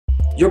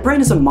Your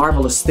brain is a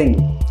marvelous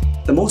thing.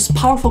 The most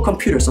powerful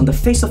computers on the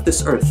face of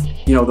this earth,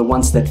 you know, the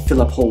ones that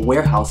fill up whole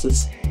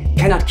warehouses,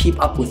 cannot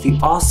keep up with the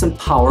awesome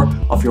power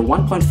of your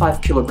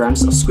 1.5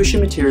 kilograms of squishy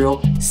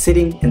material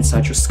sitting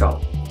inside your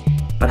skull.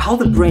 But how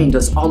the brain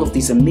does all of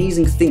these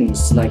amazing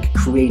things like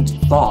create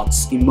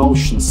thoughts,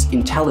 emotions,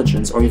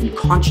 intelligence, or even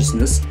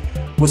consciousness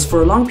was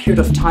for a long period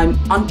of time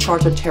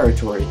uncharted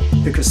territory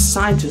because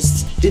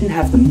scientists didn't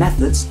have the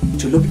methods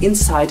to look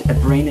inside a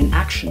brain in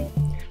action.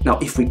 Now,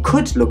 if we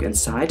could look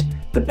inside,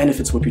 the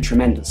benefits would be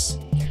tremendous.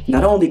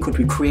 Not only could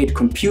we create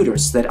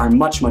computers that are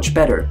much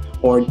better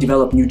or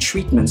develop new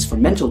treatments for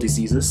mental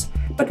diseases,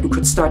 but we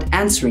could start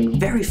answering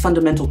very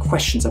fundamental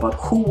questions about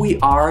who we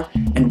are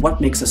and what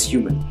makes us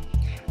human.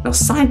 Now,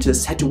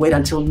 scientists had to wait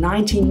until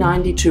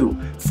 1992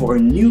 for a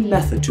new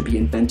method to be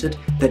invented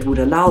that would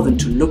allow them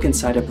to look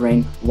inside a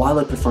brain while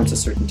it performs a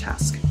certain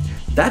task.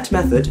 That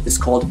method is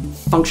called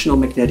functional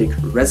magnetic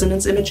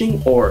resonance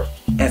imaging, or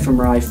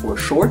fMRI for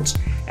short,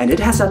 and it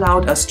has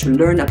allowed us to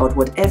learn about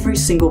what every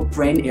single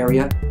brain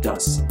area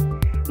does.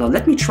 Now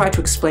let me try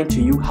to explain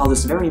to you how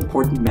this very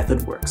important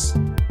method works.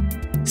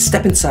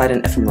 Step inside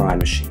an fMRI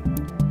machine,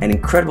 an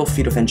incredible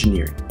feat of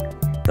engineering.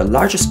 The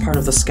largest part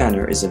of the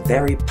scanner is a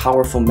very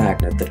powerful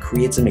magnet that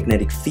creates a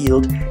magnetic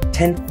field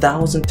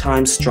 10,000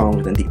 times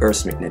stronger than the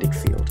Earth's magnetic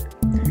field.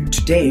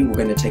 Today we're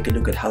going to take a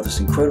look at how this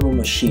incredible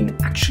machine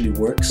actually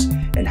works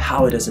and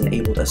how it has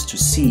enabled us to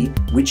see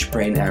which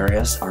brain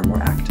areas are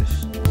more active.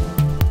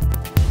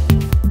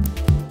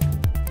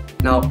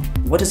 Now,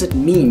 what does it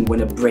mean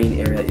when a brain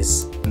area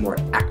is more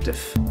active?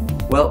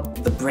 Well,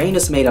 the brain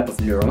is made up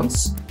of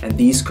neurons, and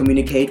these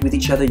communicate with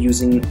each other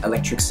using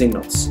electric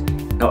signals.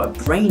 Now, a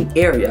brain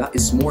area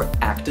is more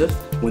active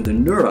when the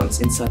neurons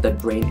inside that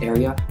brain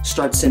area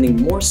start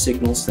sending more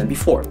signals than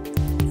before.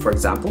 For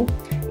example,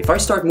 if I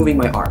start moving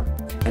my arm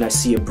and I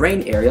see a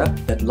brain area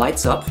that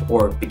lights up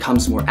or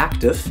becomes more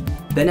active,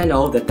 then I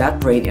know that that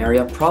brain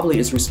area probably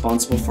is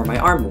responsible for my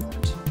arm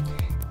movement.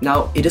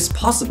 Now, it is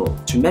possible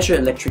to measure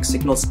electric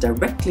signals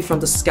directly from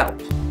the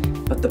scalp,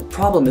 but the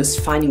problem is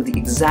finding the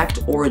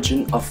exact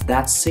origin of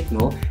that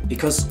signal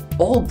because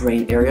all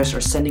brain areas are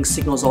sending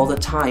signals all the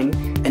time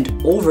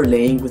and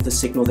overlaying with the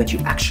signal that you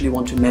actually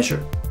want to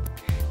measure.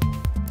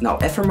 Now,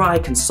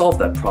 fMRI can solve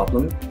that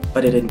problem,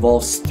 but it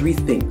involves three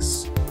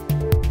things.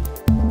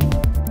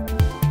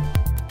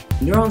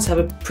 Neurons have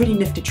a pretty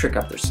nifty trick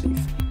up their sleeve.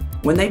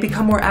 When they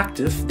become more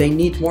active, they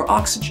need more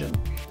oxygen,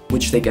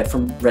 which they get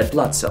from red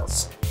blood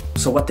cells.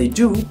 So what they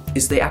do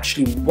is they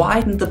actually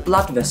widen the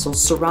blood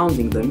vessels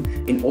surrounding them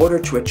in order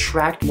to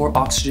attract more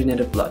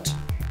oxygenated blood.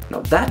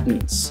 Now that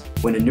means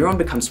when a neuron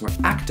becomes more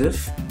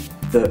active,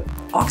 the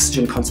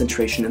oxygen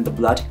concentration in the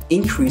blood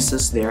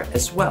increases there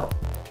as well.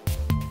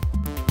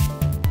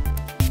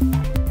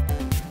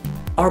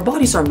 Our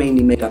bodies are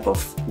mainly made up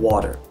of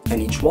water,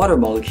 and each water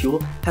molecule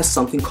has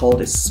something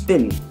called a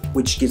spin,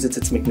 which gives it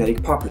its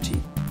magnetic property.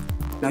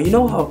 Now, you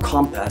know how a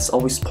compass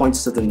always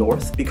points to the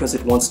north because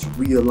it wants to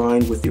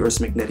realign with the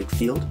Earth's magnetic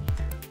field?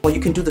 Well, you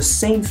can do the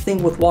same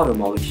thing with water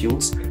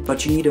molecules,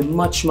 but you need a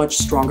much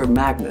stronger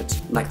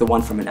magnet, like the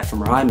one from an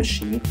fMRI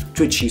machine,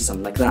 to achieve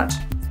something like that.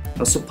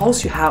 Now,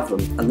 suppose you have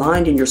them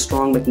aligned in your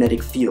strong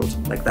magnetic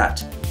field, like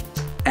that,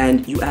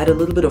 and you add a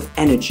little bit of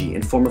energy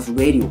in form of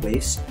radio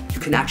waves, you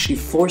can actually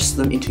force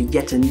them into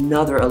yet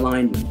another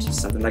alignment,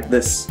 something like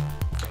this.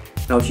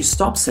 Now, if you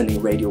stop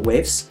sending radio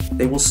waves,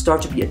 they will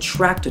start to be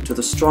attracted to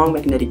the strong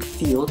magnetic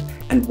field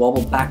and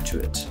wobble back to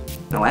it.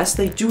 Now, as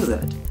they do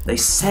that, they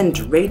send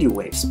radio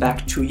waves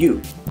back to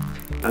you.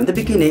 Now, in the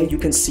beginning, you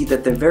can see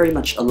that they're very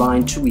much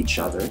aligned to each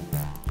other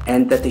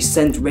and that they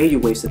send radio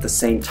waves at the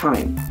same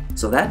time.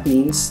 So that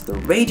means the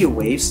radio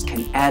waves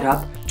can add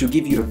up to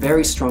give you a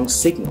very strong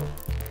signal.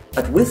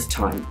 But with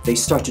time, they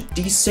start to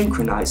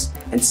desynchronize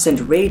and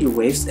send radio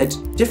waves at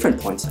different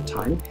points in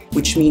time,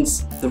 which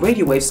means the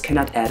radio waves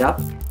cannot add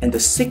up and the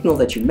signal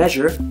that you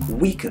measure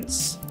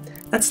weakens.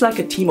 That's like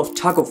a team of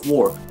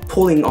tug-of-war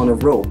pulling on a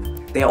rope.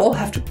 They all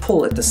have to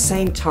pull at the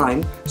same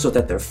time so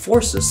that their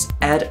forces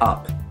add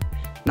up.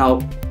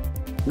 Now,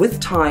 with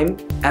time,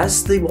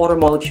 as the water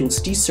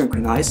molecules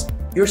desynchronize,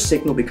 your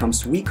signal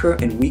becomes weaker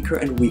and weaker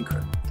and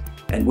weaker.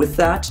 And with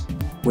that,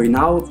 we're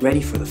now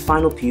ready for the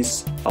final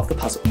piece of the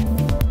puzzle.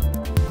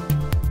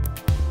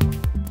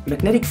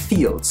 Magnetic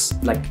fields,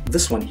 like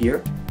this one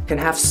here, can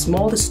have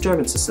small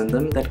disturbances in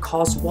them that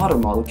cause water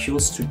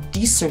molecules to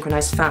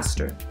desynchronize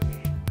faster.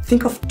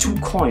 Think of two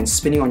coins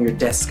spinning on your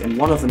desk and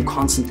one of them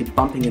constantly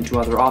bumping into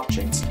other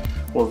objects.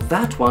 Well,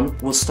 that one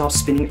will stop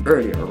spinning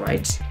earlier,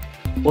 right?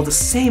 Well, the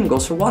same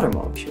goes for water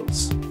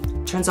molecules.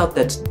 Turns out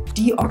that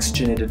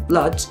deoxygenated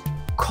blood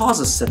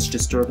causes such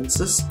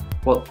disturbances,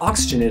 while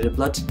oxygenated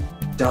blood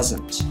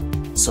doesn't.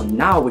 So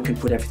now we can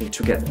put everything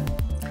together.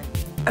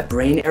 A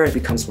brain area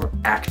becomes more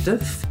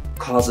active,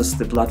 causes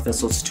the blood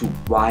vessels to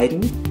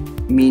widen,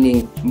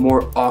 meaning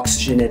more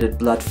oxygenated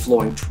blood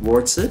flowing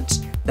towards it.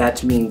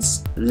 That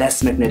means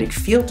less magnetic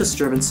field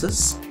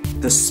disturbances,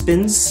 the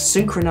spins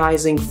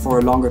synchronizing for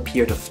a longer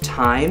period of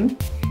time,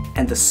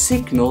 and the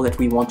signal that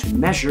we want to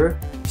measure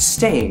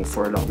staying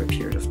for a longer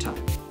period of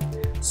time.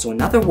 So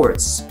in other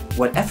words,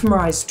 what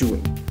fMRI is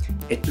doing,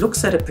 it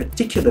looks at a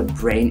particular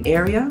brain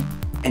area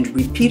and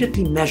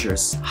repeatedly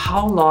measures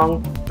how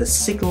long the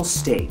signal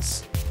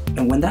stays.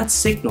 And when that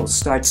signal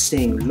starts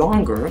staying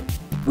longer,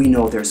 we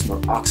know there's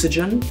more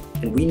oxygen,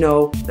 and we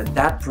know that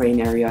that brain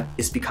area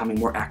is becoming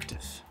more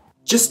active.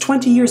 Just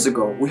 20 years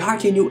ago, we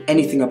hardly knew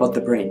anything about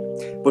the brain,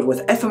 but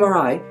with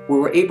fMRI, we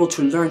were able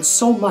to learn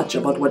so much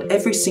about what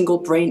every single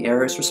brain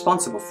area is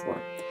responsible for.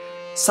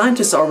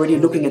 Scientists are already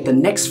looking at the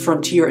next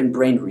frontier in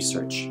brain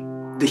research.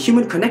 The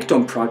Human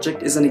Connectome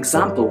project is an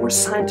example where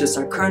scientists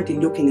are currently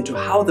looking into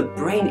how the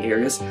brain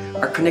areas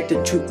are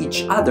connected to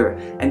each other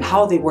and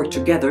how they work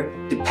together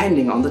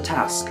depending on the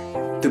task.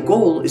 The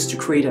goal is to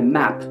create a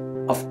map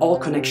of all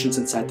connections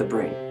inside the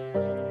brain.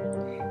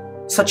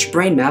 Such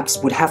brain maps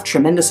would have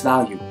tremendous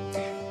value.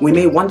 We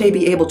may one day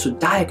be able to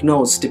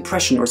diagnose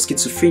depression or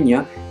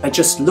schizophrenia by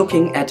just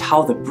looking at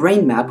how the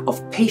brain map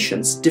of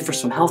patients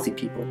differs from healthy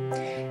people.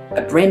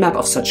 A brain map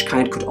of such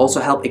kind could also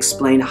help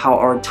explain how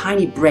our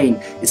tiny brain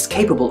is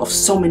capable of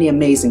so many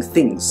amazing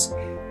things.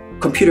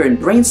 Computer and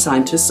brain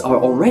scientists are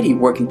already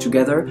working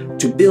together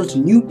to build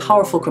new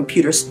powerful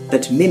computers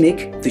that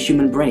mimic the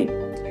human brain.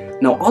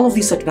 Now, all of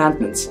these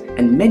advancements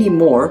and many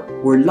more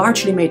were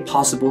largely made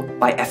possible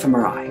by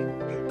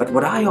fMRI. But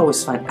what I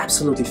always find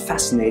absolutely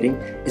fascinating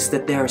is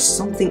that there is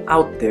something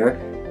out there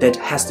that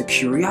has the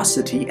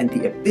curiosity and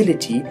the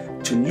ability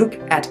to look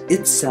at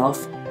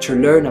itself to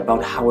learn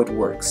about how it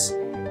works.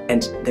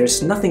 And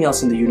there's nothing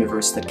else in the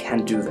universe that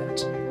can do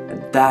that.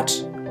 And that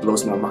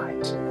blows my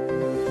mind.